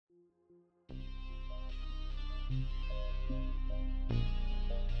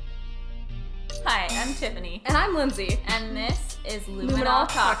Hi, I'm Tiffany. And I'm Lindsay. And this is Luminol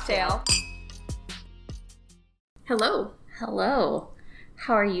Cocktail. Hello. Hello.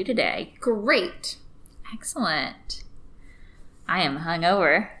 How are you today? Great. Excellent. I am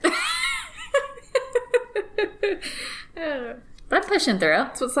hungover. But I'm pushing through.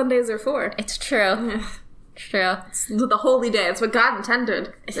 That's what Sundays are for. It's true. It's true. It's the holy day. It's what God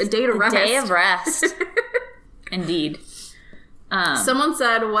intended. It's a day to rest. Day of rest. Indeed. Someone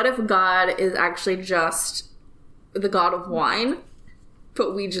said, what if God is actually just the god of wine,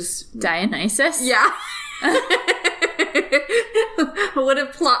 but we just... Dionysus? Yeah. What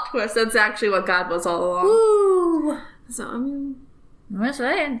if plot twist, that's actually what God was all along. Ooh. So, I mean... What's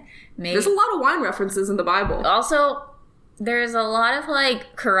that? Maybe. There's a lot of wine references in the Bible. Also, there's a lot of,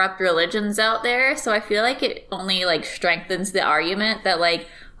 corrupt religions out there, so I feel like it only, strengthens the argument that,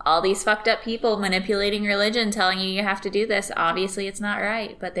 all these fucked up people manipulating religion, telling you have to do this. Obviously, it's not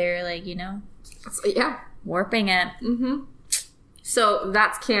right, but they're, Yeah. warping it. Mm-hmm. So,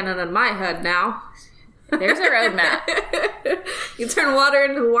 that's canon in my head now. There's a roadmap. You turn water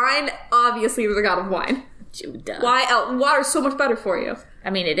into wine, obviously you're the god of wine. Duh. Why else? Water's so much better for you. I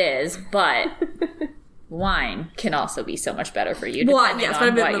mean, it is, but wine can also be so much better for you, depending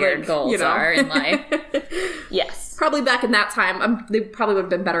on what your goals are in life. Yes. Probably back in that time, they probably would have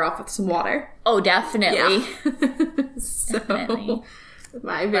been better off with some water. Oh, definitely. Yeah. So, definitely.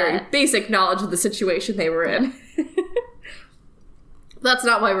 My very basic knowledge of the situation they were in. That's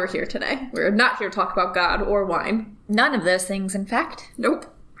not why we're here today. We're not here to talk about God or wine. None of those things, in fact. Nope.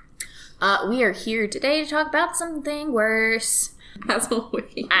 We are here today to talk about something worse. As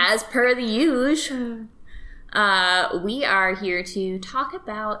always. As per the usual. We are here to talk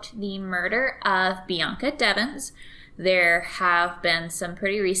about the murder of Bianca Devins. There have been some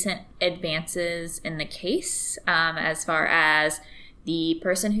pretty recent advances in the case, as far as the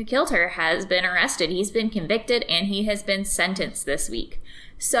person who killed her has been arrested. He's been convicted and he has been sentenced this week.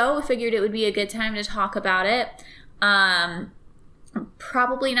 So we figured it would be a good time to talk about it.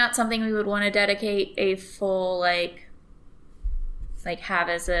 Probably not something we would want to dedicate a full, have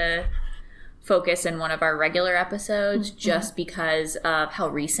as a focus in one of our regular episodes, just because of how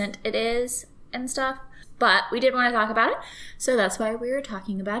recent it is and stuff. But we did want to talk about it, so that's why we were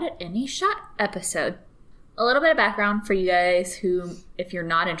talking about it in a shot episode. A little bit of background for you guys who, if you're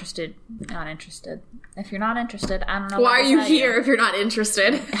not interested. If you're not interested, I don't know. Why are you here if you're not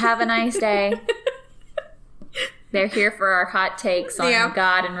interested? Have a nice day. They're here for our hot takes on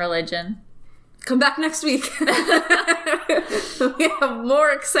God and religion. Come back next week. We have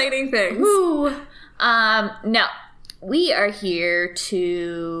more exciting things. Woo. No. We are here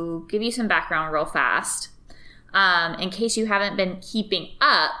to give you some background real fast. In case you haven't been keeping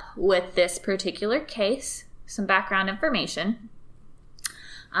up with this particular case, some background information.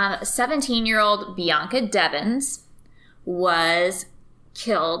 17-year-old Bianca Devins was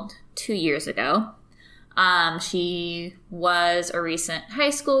killed 2 years ago. She was a recent high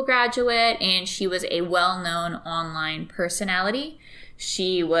school graduate, and she was a well-known online personality.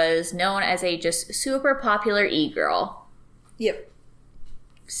 She was known as a just super popular e-girl. Yep.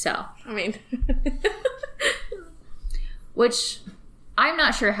 So. I mean. Which, I'm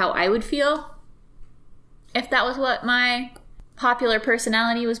not sure how I would feel if that was what my popular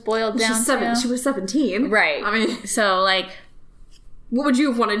personality was boiled down to. She was 17. Right. I mean. So, what would you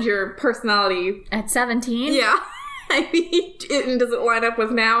have wanted your personality? At 17? Yeah. I mean, does it line up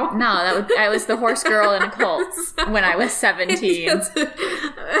with now? No, I was the horse girl in a cult when I was 17.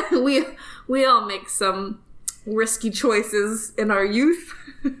 We all make some risky choices in our youth.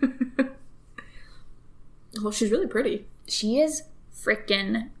 Well, she's really pretty. She is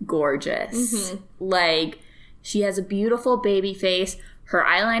freaking gorgeous. Mm-hmm. She has a beautiful baby face. Her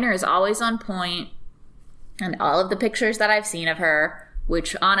eyeliner is always on point. And all of the pictures that I've seen of her,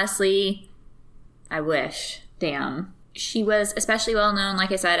 which honestly, I wish. Damn. She was especially well known,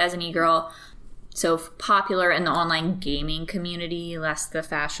 like I said, as an e-girl. So popular in the online gaming community, less the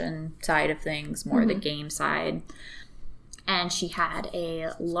fashion side of things, more the game side. And she had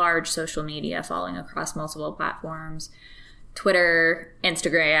a large social media following across multiple platforms. Twitter,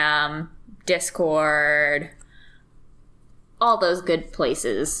 Instagram, Discord, all those good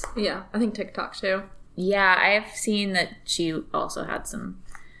places. Yeah, I think TikTok too. Yeah, I've seen that she also had some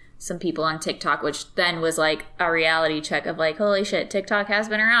people on TikTok, which then was a reality check of holy shit, TikTok has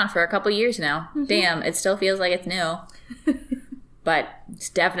been around for a couple years now. Mm-hmm. Damn, it still feels like it's new. But it's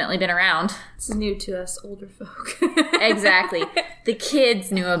definitely been around. It's new to us older folk. Exactly. The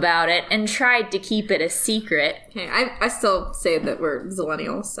kids knew about it and tried to keep it a secret. Okay, I still say that we're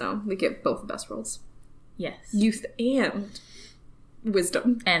zillennials, so we get both the best worlds. Yes. Youth and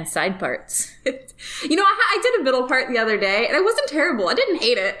wisdom. And side parts. You know, I did a middle part the other day, and it wasn't terrible. I didn't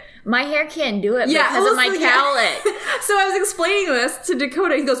hate it. My hair can't do it because of my cowlick. So I was explaining this to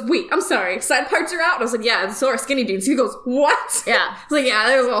Dakota. He goes, wait, I'm sorry. Side parts are out? And I was like, yeah, and so are skinny jeans. He goes, what? Yeah. I was like, yeah,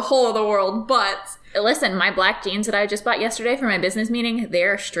 there's a whole other world, but... Listen, my black jeans that I just bought yesterday for my business meeting,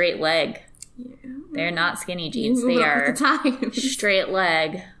 they're straight leg. Yeah. They're not skinny jeans. They are straight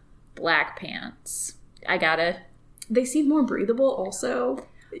leg black pants. They seem more breathable also.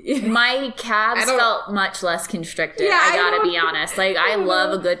 My calves felt much less constricted. Yeah, I gotta be honest. Like, I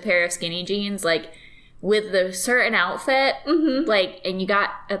love a good pair of skinny jeans. Like, with the certain outfit, like, and you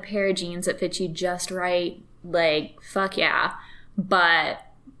got a pair of jeans that fit you just right, like, fuck yeah. But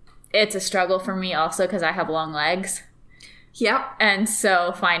it's a struggle for me also because I have long legs. Yep. And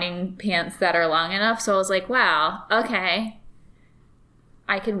so finding pants that are long enough. So I was like, wow, okay.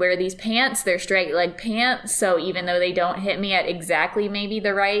 I can wear these pants. They're straight leg pants. So even though they don't hit me at exactly maybe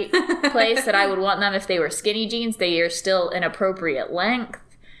the right place that I would want them if they were skinny jeans, they are still an appropriate length.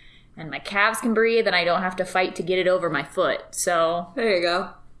 And my calves can breathe and I don't have to fight to get it over my foot. So there you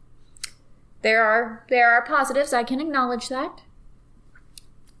go. There are positives. I can acknowledge that.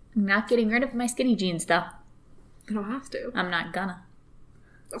 I'm not getting rid of my skinny jeans though. You don't have to. I'm not gonna.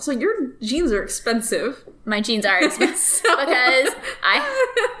 Also, your jeans are expensive. My jeans are expensive because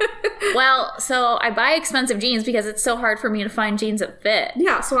so I buy expensive jeans because it's so hard for me to find jeans that fit.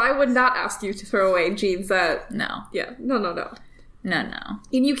 Yeah, so I would not ask you to throw away jeans that... No. Yeah, no. No.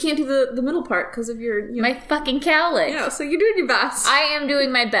 And you can't do the middle part because of your... My fucking cowlick. Yeah, so you're doing your best. I am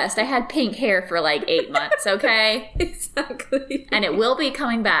doing my best. I had pink hair for like 8 months, okay? Exactly. And it will be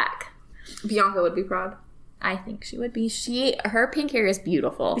coming back. Bianca would be proud. I think she would be. Her pink hair is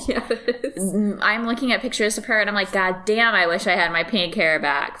beautiful. Yeah, it is. I'm looking at pictures of her and I'm like, God damn, I wish I had my pink hair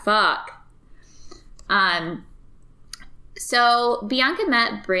back. Fuck. So Bianca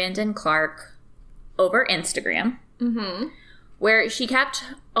met Brandon Clark over Instagram, where she kept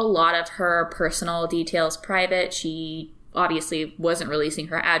a lot of her personal details private. She obviously wasn't releasing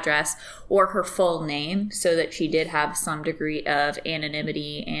her address or her full name, so that she did have some degree of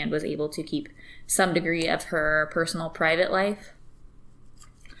anonymity and was able to keep some degree of her personal private life.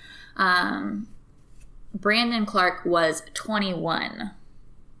 Brandon Clark was 21.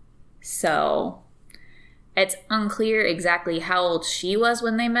 So it's unclear exactly how old she was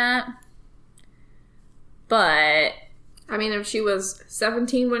when they met. But I mean, if she was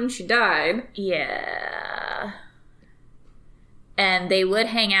 17 when she died. Yeah. And they would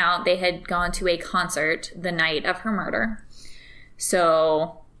hang out. They had gone to a concert the night of her murder.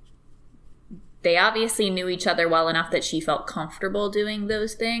 So they obviously knew each other well enough that she felt comfortable doing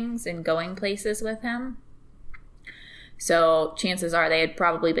those things and going places with him. So chances are they had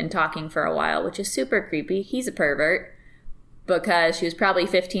probably been talking for a while, which is super creepy. He's a pervert because she was probably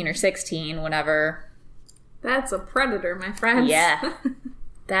 15 or 16 whenever... That's a predator, my friends. Yeah.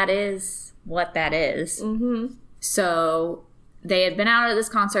 That is what that is. So they had been out at this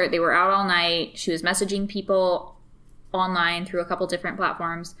concert. They were out all night. She was messaging people online through a couple different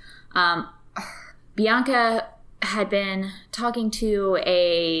platforms. Bianca had been talking to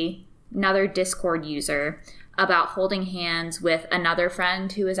another Discord user about holding hands with another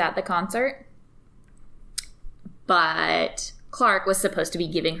friend who was at the concert. But Clark was supposed to be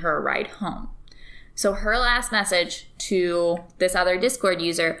giving her a ride home. So her last message to this other Discord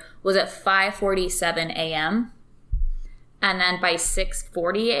user was at 5:47 a.m. And then by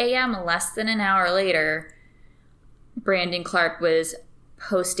 6:40 a.m., less than an hour later, Brandon Clark was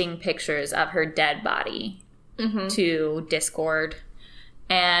posting pictures of her dead body to Discord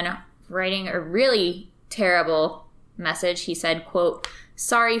and writing a really terrible message. He said, quote,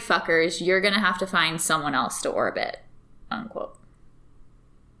 "Sorry, fuckers, you're going to have to find someone else to orbit," unquote.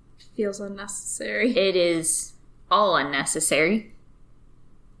 Feels unnecessary. It is all unnecessary.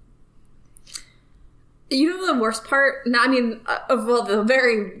 You know the worst part? I mean, of all the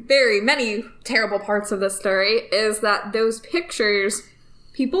very, very many terrible parts of this story is that those pictures,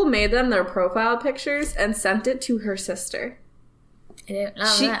 people made them their profile pictures and sent it to her sister.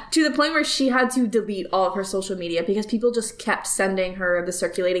 To the point where she had to delete all of her social media because people just kept sending her the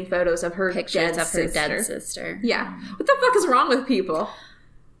circulating photos of her pictures dead of her dead sister. Yeah. What the fuck is wrong with people?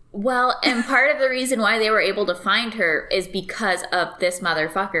 Well, and part of the reason why they were able to find her is because of this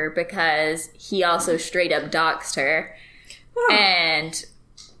motherfucker, because he also straight up doxed her. Oh. And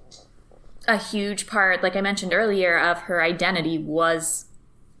a huge part, like I mentioned earlier, of her identity was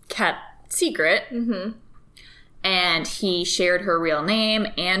kept secret. And he shared her real name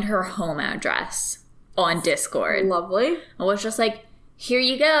and her home address on Discord. Lovely. And was just like, here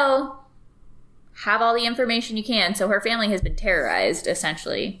you go. have all the information you can. So her family has been terrorized,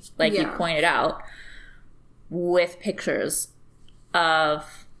 essentially, like you pointed out, with pictures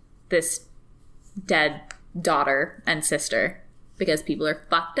of this dead daughter and sister because people are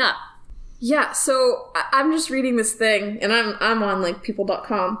fucked up. Yeah, so I'm just reading this thing, and I'm on, like,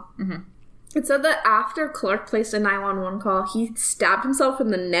 people.com. Mm-hmm. It said that after Clark placed a 911 call, he stabbed himself in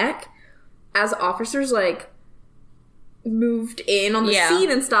the neck as officers, like, moved in on the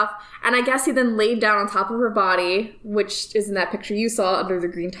scene and stuff. And I guess he then laid down on top of her body, which is in that picture you saw under the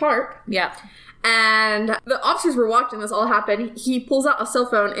green tarp. Yeah. And the officers were watching this all happen. He pulls out a cell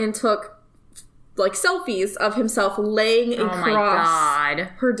phone and took, like, selfies of himself laying across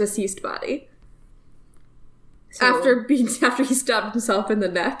her deceased body. So, after he stabbed himself in the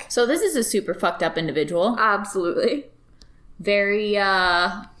neck. So this is a super fucked up individual. Absolutely. Very,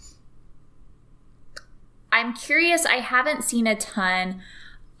 I'm curious. I haven't seen a ton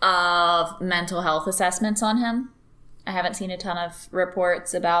of mental health assessments on him. I haven't seen a ton of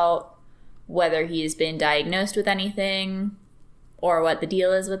reports about whether he's been diagnosed with anything or what the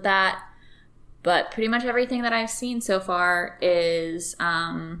deal is with that. But pretty much everything that I've seen so far is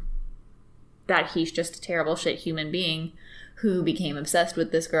that he's just a terrible shit human being who became obsessed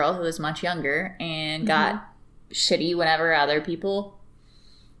with this girl who was much younger and got shitty whenever other people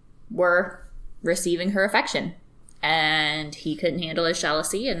were receiving her affection. And he couldn't handle his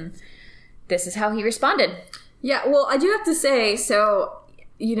jealousy, and this is how he responded. Yeah, well, I do have to say, so,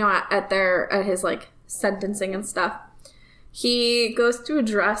 you know, at his, like, sentencing and stuff, he goes to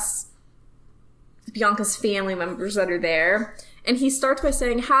address Bianca's family members that are there, and he starts by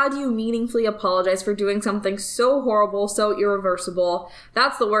saying, how do you meaningfully apologize for doing something so horrible, so irreversible?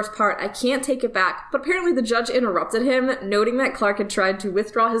 That's the worst part. I can't take it back. But apparently the judge interrupted him, noting that Clark had tried to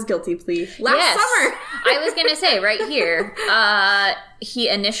withdraw his guilty plea last summer. I was going to say, right here, he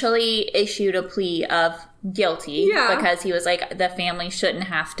initially issued a plea of guilty because he was like, the family shouldn't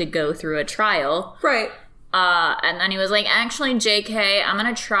have to go through a trial. Right. And then he was like, actually, JK, I'm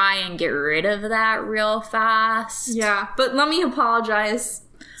going to try and get rid of that real fast. Yeah, but let me apologize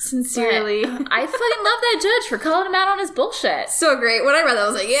sincerely. But I fucking love that judge for calling him out on his bullshit. So great. When I read that, I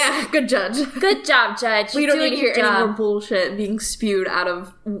was like, yeah, good judge. Good job, judge. We don't need to hear any more bullshit being spewed out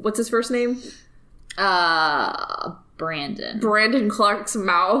of, what's his first name? Brandon. Brandon Clark's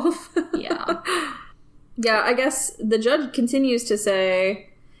mouth. Yeah. Yeah, I guess the judge continues to say,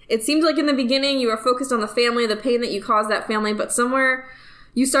 it seemed like in the beginning you were focused on the family, the pain that you caused that family, but somewhere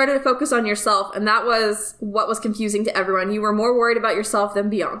you started to focus on yourself, and that was what was confusing to everyone. You were more worried about yourself than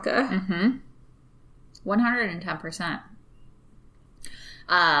Bianca. Mm-hmm.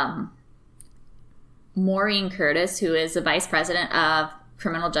 110%. Maureen Curtis, who is the vice president of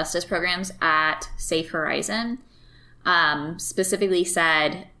criminal justice programs at Safe Horizon, specifically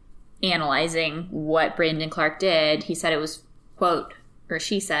said, analyzing what Brandon Clark did, he said it was, quote, or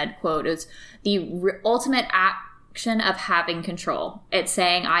she said, quote, it's the ultimate action of having control. It's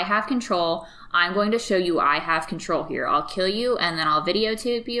saying, I have control. I'm going to show you I have control here. I'll kill you, and then I'll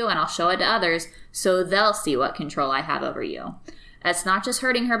videotape you, and I'll show it to others so they'll see what control I have over you. It's not just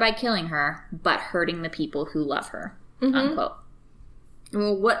hurting her by killing her, but hurting the people who love her, unquote.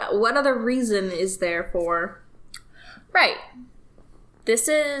 Well, what other reason is there for? Right. This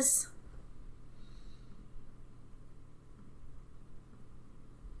is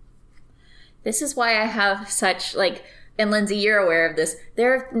why I have such, like, and Lindsay, you're aware of this.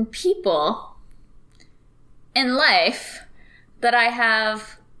 There have been people in life that I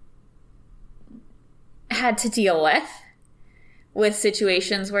have had to deal with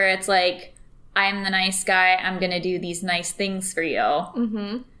situations where it's like, I'm the nice guy, I'm going to do these nice things for you.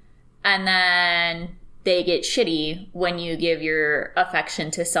 Mm-hmm. And then they get shitty when you give your affection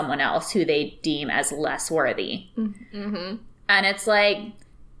to someone else who they deem as less worthy. Mm-hmm. And it's like,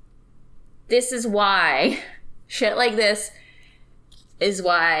 this is why shit like this is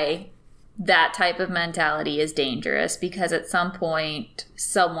why that type of mentality is dangerous, because at some point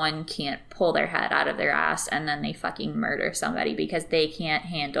someone can't pull their head out of their ass and then they fucking murder somebody because they can't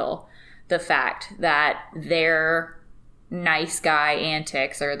handle the fact that their nice guy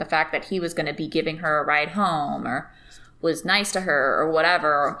antics, or the fact that he was going to be giving her a ride home or was nice to her or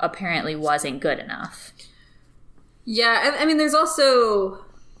whatever, apparently wasn't good enough. Yeah, and I mean, there's also,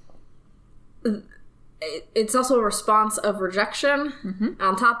 it's also a response of rejection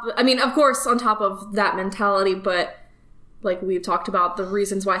on top of, I mean, of course, on top of that mentality, but like we've talked about the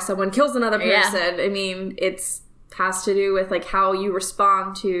reasons why someone kills another person. Yeah. I mean, it's has to do with like how you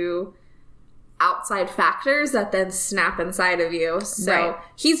respond to outside factors that then snap inside of you. So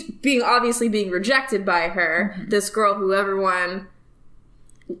he's obviously being rejected by her, this girl who everyone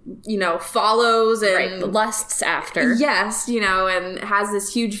follows and lusts after. Yes, and has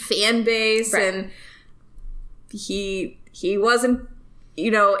this huge fan base, and he wasn't,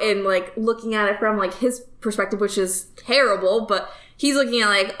 in like looking at it from like his perspective, which is terrible, but he's looking at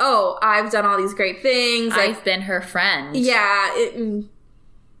like, oh, I've done all these great things. I've been her friend. Yeah.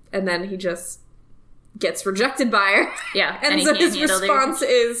 And then he just gets rejected by her. Yeah. And so his response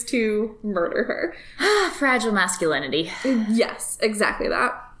is to murder her. Fragile masculinity. Yes, exactly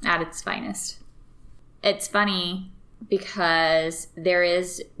that. At its finest. It's funny because there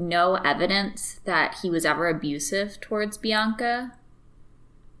is no evidence that he was ever abusive towards Bianca.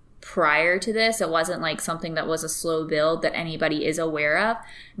 Prior to this, it wasn't like something that was a slow build that anybody is aware of.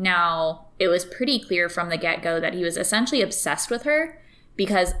 Now, it was pretty clear from the get-go that he was essentially obsessed with her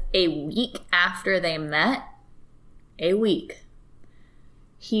because a week after they met,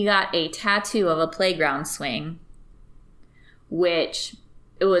 he got a tattoo of a playground swing, which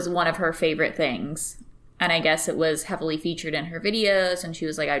it was one of her favorite things. And I guess it was heavily featured in her videos, and she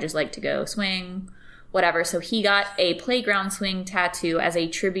was like, I just like to go swing, whatever. So he got a playground swing tattoo as a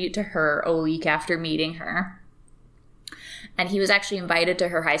tribute to her a week after meeting her. And he was actually invited to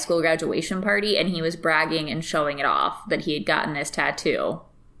her high school graduation party, and he was bragging and showing it off that he had gotten this tattoo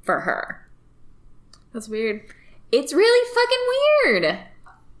for her. That's weird. It's really fucking weird.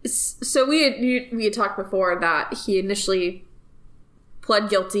 So we had talked before that he initially pled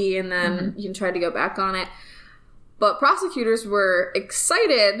guilty and then you tried to go back on it. But prosecutors were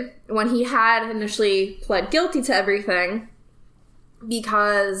excited when he had initially pled guilty to everything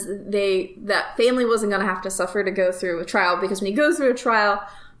because that family wasn't going to have to suffer to go through a trial, because when you go through a trial,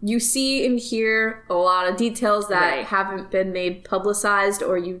 you see and hear a lot of details that haven't been made publicized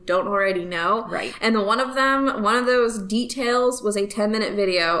or you don't already know. Right. And one of those details was a 10-minute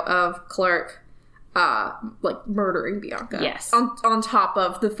video of Clark murdering Bianca. Yes. On top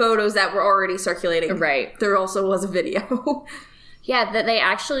of the photos that were already circulating. Right. There also was a video. Yeah, that they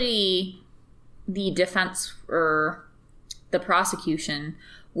actually, the defense or the prosecution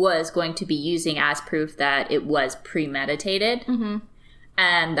was going to be using as proof that it was premeditated. Mm-hmm.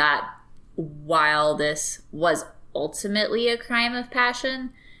 And that while this was ultimately a crime of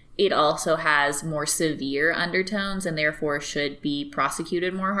passion, it also has more severe undertones and therefore should be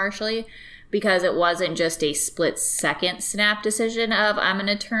prosecuted more harshly. Because it wasn't just a split-second snap decision of, I'm going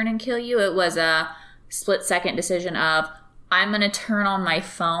to turn and kill you. It was a split-second decision of, I'm going to turn on my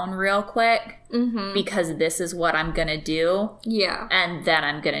phone real quick because this is what I'm going to do. Yeah. And then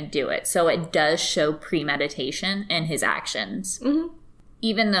I'm going to do it. So it does show premeditation in his actions. Mm-hmm.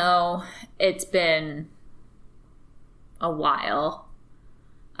 Even though it's been a while,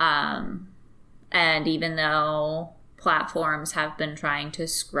 and even though platforms have been trying to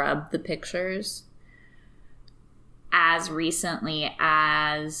scrub the pictures, as recently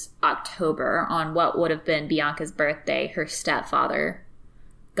as October, on what would have been Bianca's birthday, her stepfather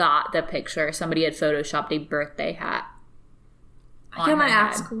got the picture. Somebody had photoshopped a birthday hat on Can her I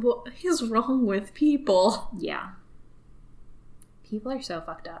ask, head. what is wrong with people? Yeah. People are so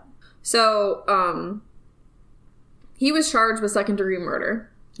fucked up. So, he was charged with second-degree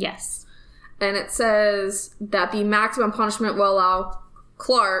murder. Yes. And it says that the maximum punishment will allow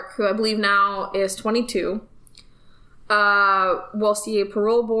Clark, who I believe now is 22, will see a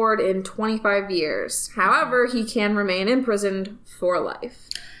parole board in 25 years. However, he can remain imprisoned for life.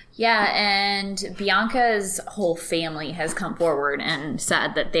 Yeah, and Bianca's whole family has come forward and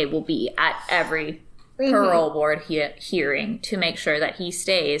said that they will be at every parole board hearing to make sure that he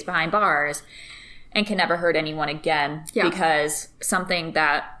stays behind bars and can never hurt anyone again. Yeah. Because something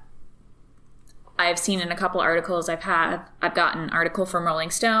that I've seen in a couple articles I've gotten an article from Rolling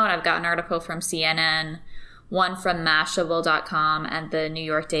Stone, I've got an article from CNN, one from Mashable.com, and the New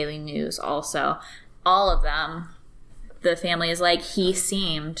York Daily News also. All of them, the family is like, he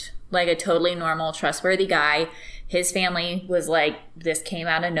seemed like a totally normal, trustworthy guy. His family was like, this came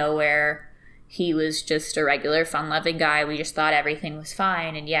out of nowhere. He was just a regular, fun-loving guy. We just thought everything was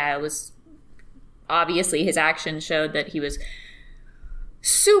fine. And yeah, it was obviously his actions showed that he was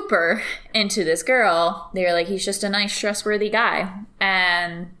super into this girl. They were like, he's just a nice, trustworthy guy.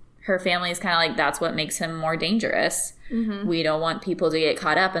 And her family's kind of like, that's what makes him more dangerous. Mm-hmm. We don't want people to get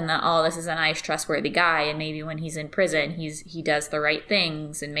caught up in that, oh, this is a nice, trustworthy guy, and maybe when he's in prison, he does the right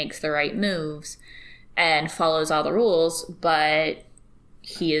things and makes the right moves and follows all the rules, but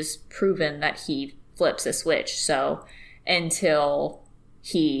he is proven that he flips a switch. So until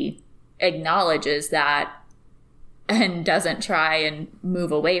he acknowledges that and doesn't try and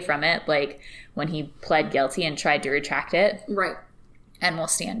move away from it, like when he pled guilty and tried to retract it. Right. And will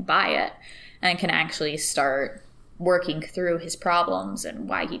stand by it and can actually start working through his problems and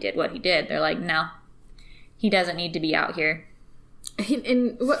why he did what he did. They're like, no, he doesn't need to be out here.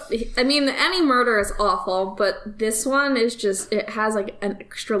 Any murder is awful, but this one is just, it has like an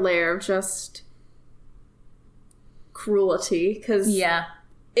extra layer of just cruelty, because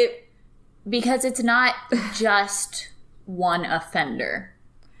it's not just one offender.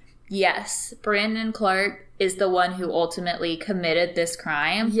 Yes, Brandon Clark is the one who ultimately committed this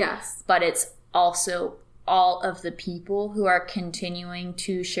crime. Yes. But it's also all of the people who are continuing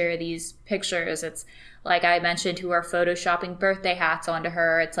to share these pictures. It's like I mentioned, who are photoshopping birthday hats onto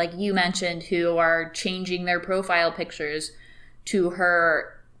her. It's like you mentioned, who are changing their profile pictures to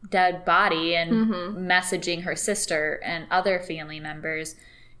her dead body and messaging her sister and other family members.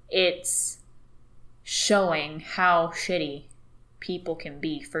 It's showing how shitty people can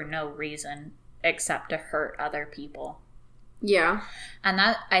be for no reason except to hurt other people. Yeah. And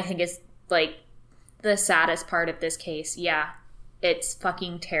that, I think, is like the saddest part of this case. Yeah, it's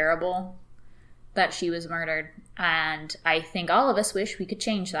fucking terrible that she was murdered, and I think all of us wish we could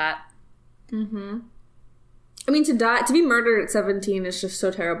change that. I mean, to be murdered at 17 is just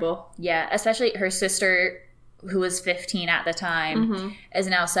so terrible. Yeah, especially her sister, who was 15 at the time, is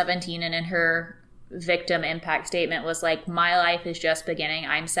now 17, and in her victim impact statement was like, my life is just beginning,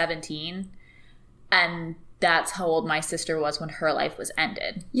 I'm 17, and that's how old my sister was when her life was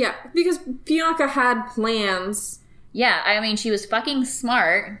ended. Yeah, because Bianca had plans. Yeah, I mean, she was fucking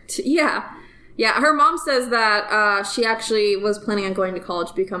smart. Yeah, her mom says that she actually was planning on going to college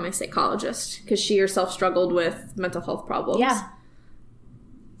to become a psychologist because she herself struggled with mental health problems. Yeah.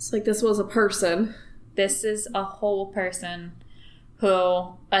 It's like, this was a person. This is a whole person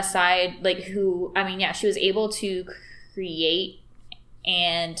who, she was able to create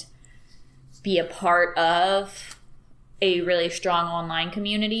and be a part of a really strong online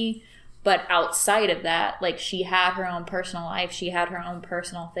community. But outside of that, like, she had her own personal life. She had her own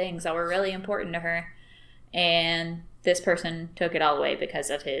personal things that were really important to her. And this person took it all away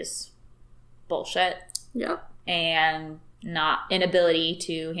because of his bullshit. Yep. And inability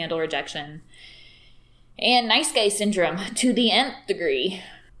to handle rejection. And nice guy syndrome to the nth degree.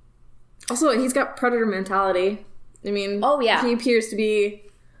 Also, he's got predator mentality. I mean, oh yeah, he appears to be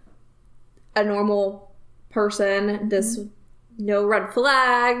a normal person. This, no red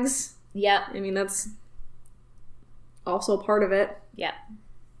flags. Yeah. I mean, that's also part of it. Yeah.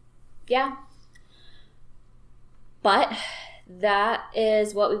 Yeah. But that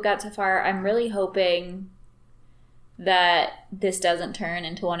is what we've got so far. I'm really hoping that this doesn't turn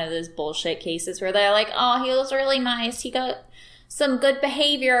into one of those bullshit cases where they're like, oh, he was really nice, he got some good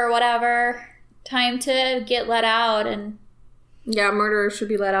behavior or whatever, time to get let out. And yeah, murderers should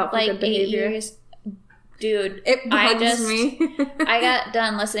be let out for like good behavior. 8 years. Dude, it bugs me. I got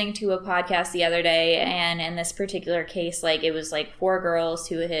done listening to a podcast the other day, and in this particular case, like, it was like 4 girls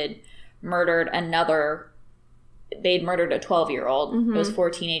who had murdered they'd murdered a 12-year-old. It was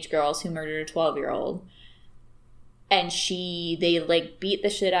 4 teenage girls who murdered a 12-year-old. And they like beat the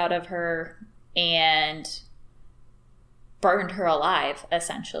shit out of her and burned her alive,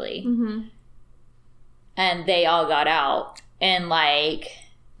 essentially. And they all got out. And like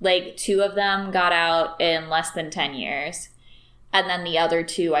 2 of them got out in less than 10 years. And then the other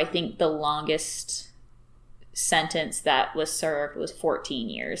 2, I think the longest sentence that was served was 14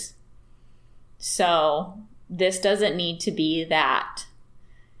 years. So this doesn't need to be that.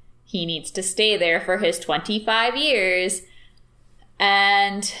 He needs to stay there for his 25 years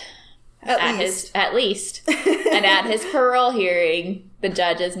and at least. And at his parole hearing, the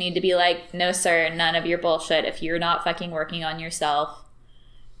judges need to be like, no, sir, none of your bullshit. If you're not fucking working on yourself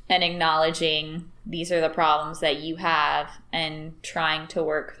and acknowledging these are the problems that you have and trying to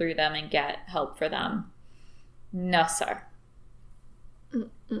work through them and get help for them. No, sir.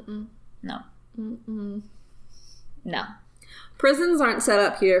 No. No. Prisons aren't set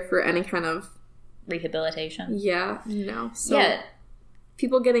up here for any kind of rehabilitation. Yeah, no. So yeah.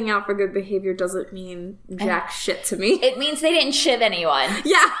 People getting out for good behavior doesn't mean jack shit to me. It means they didn't shiv anyone.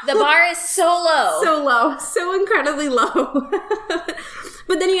 Yeah. The bar is so low. So low. So incredibly low.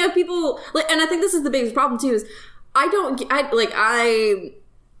 But then you have people, like, and I think this is the biggest problem too, is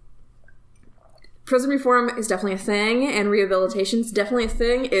prison reform is definitely a thing, and rehabilitation is definitely a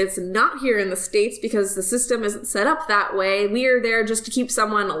thing. It's not here in the States because the system isn't set up that way. We are there just to keep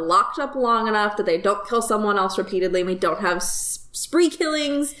someone locked up long enough that they don't kill someone else repeatedly. We don't have spree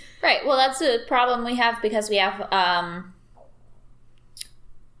killings. Right. Well, that's a problem we have because we have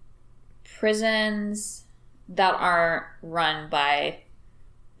prisons that aren't run by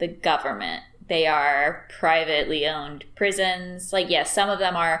the government. They are privately owned prisons. Like, yes, some of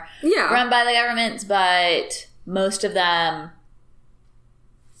them are run by the government, but most of them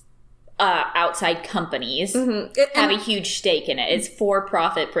outside companies have a huge stake in it. It's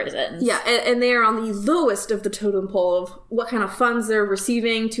for-profit prisons. Yeah, and they are on the lowest of the totem pole of what kind of funds they're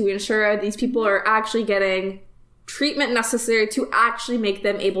receiving to ensure these people are actually getting treatment necessary to actually make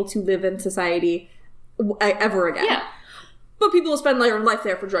them able to live in society ever again. Yeah. But people will spend their life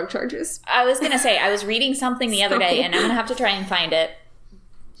there for drug charges. I was going to say, I was reading something the other day, and I'm going to have to try and find it.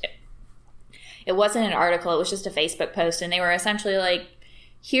 It wasn't an article, it was just a Facebook post, and they were essentially like,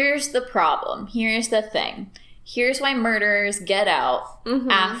 here's the problem. Here's the thing. Here's why murderers get out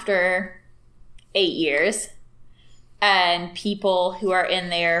after 8 years. And people who are in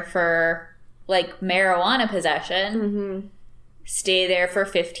there for, like, marijuana possession stay there for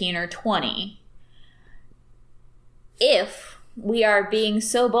 15 or 20. If we are being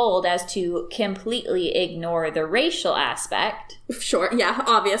so bold as to completely ignore the racial aspect. Sure, yeah,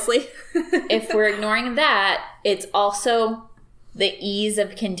 obviously. If we're ignoring that, it's also the ease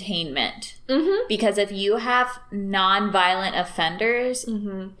of containment. Because if you have nonviolent offenders,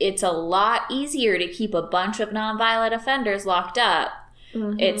 it's a lot easier to keep a bunch of nonviolent offenders locked up.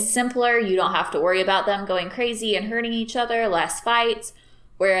 It's simpler. You don't have to worry about them going crazy and hurting each other, less fights.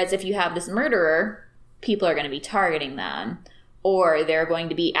 Whereas if you have this murderer, people are going to be targeting them, or they're going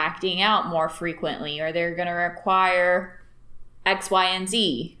to be acting out more frequently, or they're going to require X, Y, and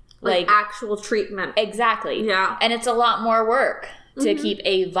Z. Like actual treatment. Exactly. Yeah. And it's a lot more work to keep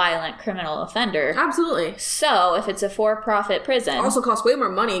a violent criminal offender. Absolutely. So if it's a for-profit prison... It also costs way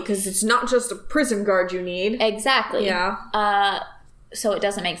more money because it's not just a prison guard you need. Exactly. Yeah. So it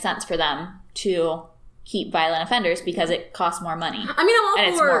doesn't make sense for them to keep violent offenders because it costs more money. I mean, I'm all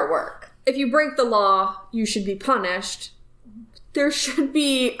and for... it's more work. If you break the law, you should be punished. There should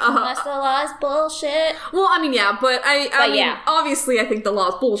be... Unless the law is bullshit. Well, I mean, yeah, but I mean, yeah. Obviously I think the law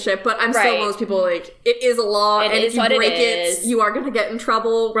is bullshit, but I'm still one of those people, like, it is a law, and if you break it, you are going to get in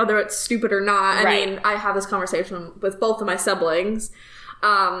trouble, whether it's stupid or not. I mean, I have this conversation with both of my siblings.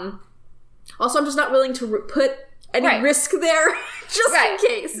 Also, I'm just not willing to put any risk there, just in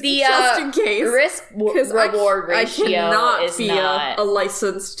case. Just in case. Risk-reward ratio is not a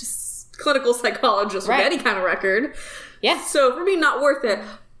licensed clinical psychologist with any kind of record. Yeah. So for me, not worth it.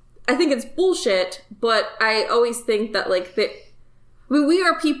 I think it's bullshit, but I always think that, like, we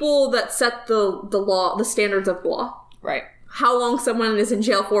are people that set the law, the standards of the law. Right. How long someone is in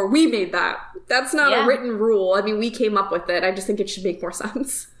jail for, we made that. That's not a written rule. I mean, we came up with it. I just think it should make more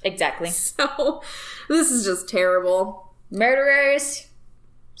sense. Exactly. So, this is just terrible. Murderers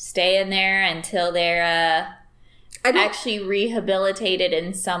stay in there until they're actually rehabilitated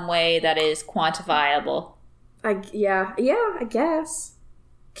in some way that is quantifiable. I guess.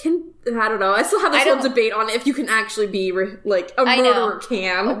 I don't know. I still have this whole debate on if you can actually be, a murderer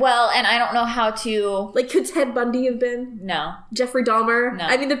can. Well, and I don't know how to... Like, could Ted Bundy have been? No. Jeffrey Dahmer? No.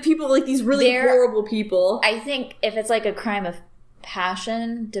 I mean, the people, like, these really horrible people. I think if it's, like, a crime of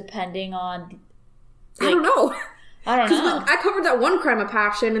passion, depending on... Like, I don't know. I don't know. Because I covered that one crime of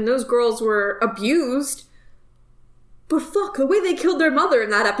passion, and those girls were abused. But fuck, the way they killed their mother in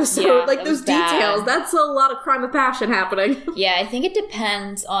that episode, like, those details, that's a lot of crime of passion happening. Yeah, I think it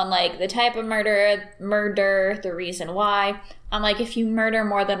depends on, like, the type of murder, the reason why. I'm like, if you murder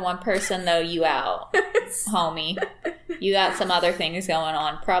more than one person, though, you out, homie. You got some other things going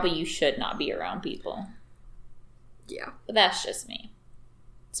on. Probably you should not be around people. Yeah. But that's just me.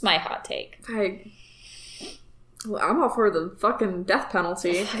 It's my hot take. I'm all for the fucking death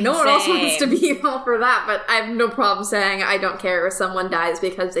penalty. No one else wants to be all for that, but I have no problem saying I don't care if someone dies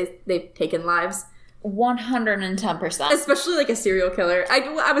because they've taken lives. 110%. Especially like a serial killer.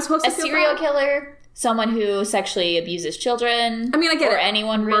 I was supposed to feel serial killer, someone who sexually abuses children. I mean, I get it. Or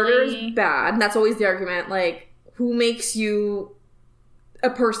anyone Murder's really. bad. And that's always the argument. Like, who makes you a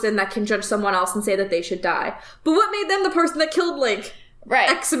person that can judge someone else and say that they should die? But what made them the person that killed, like...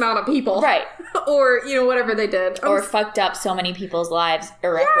 X amount of people. Right. Or, whatever they did. Or fucked up so many people's lives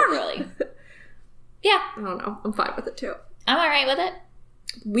irreparably. Yeah. I don't know. I'm fine with it, too. I'm alright with it.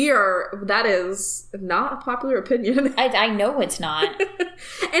 That is not a popular opinion. I know it's not. And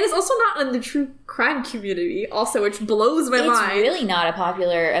it's also not in the true crime community, also, which blows my mind. It's really not a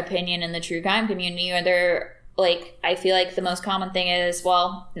popular opinion in the true crime community. I feel like the most common thing is,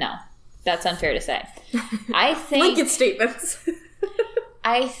 well, no. That's unfair to say. I think... Blanket statements.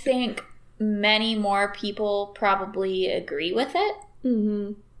 I think many more people probably agree with it.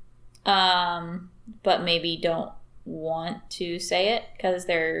 Mm-hmm. But maybe don't want to say it because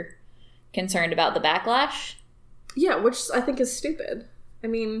they're concerned about the backlash. Yeah, which I think is stupid. I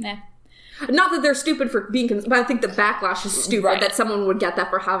mean... Not that they're stupid for being... but I think the backlash is stupid. Right. That someone would get that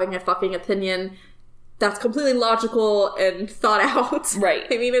for having a fucking opinion that's completely logical and thought out. Right.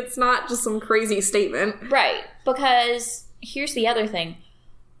 I mean, it's not just some crazy statement. Right. Because here's the other thing.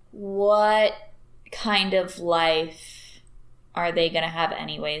 What kind of life are they going to have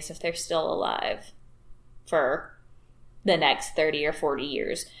anyways if they're still alive for the next 30 or 40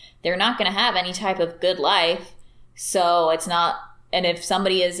 years? They're not going to have any type of good life. So it's not, and if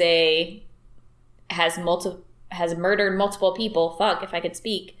somebody has murdered multiple people, fuck, if I could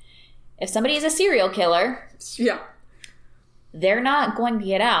speak. If somebody is a serial killer, yeah, they're not going to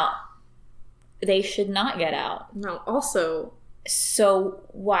get out. They should not get out. No, also. So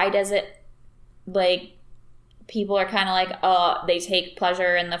why does it, like, people are kind of like, they take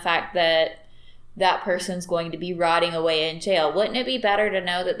pleasure in the fact that that person's going to be rotting away in jail. Wouldn't it be better to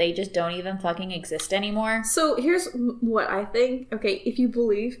know that they just don't even fucking exist anymore? So here's what I think. Okay, if you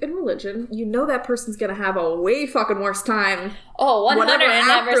believe in religion, you know that person's gonna have a way fucking worse time. Oh, 100%. Whatever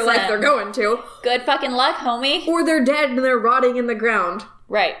afterlife they're going to. Good fucking luck, homie. Or they're dead and they're rotting in the ground.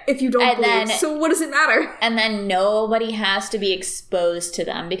 Right. If you don't believe. So what does it matter? And then nobody has to be exposed to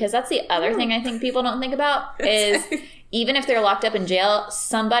them. Because that's the other thing I think people don't think about is... Even if they're locked up in jail,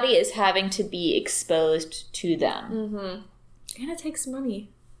 somebody is having to be exposed to them. Mm-hmm. And it takes money.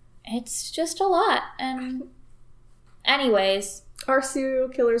 It's just a lot. And anyways. Are serial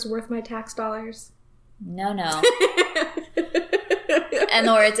killers worth my tax dollars? No. In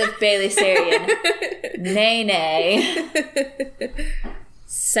the words of Bailey Sarian, nay.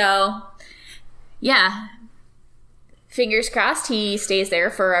 So, yeah. Fingers crossed he stays there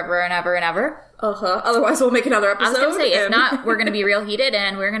forever and ever and ever. Otherwise, we'll make another episode. I was going to say, if not, we're going to be real heated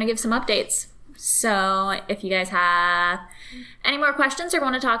and we're going to give some updates. So if you guys have any more questions or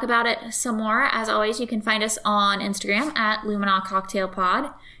want to talk about it some more, as always, you can find us on Instagram at Luminol Cocktail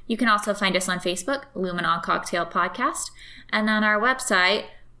Pod. You can also find us on Facebook, Luminol Cocktail Podcast. And on our website,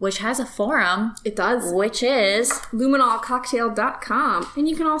 which has a forum. It does. Which is luminolcocktail.com. And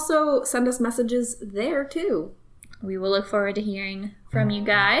you can also send us messages there, too. We will look forward to hearing from you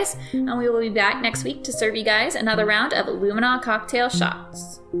guys, and we will be back next week to serve you guys another round of Luminol cocktail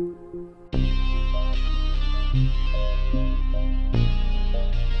shots.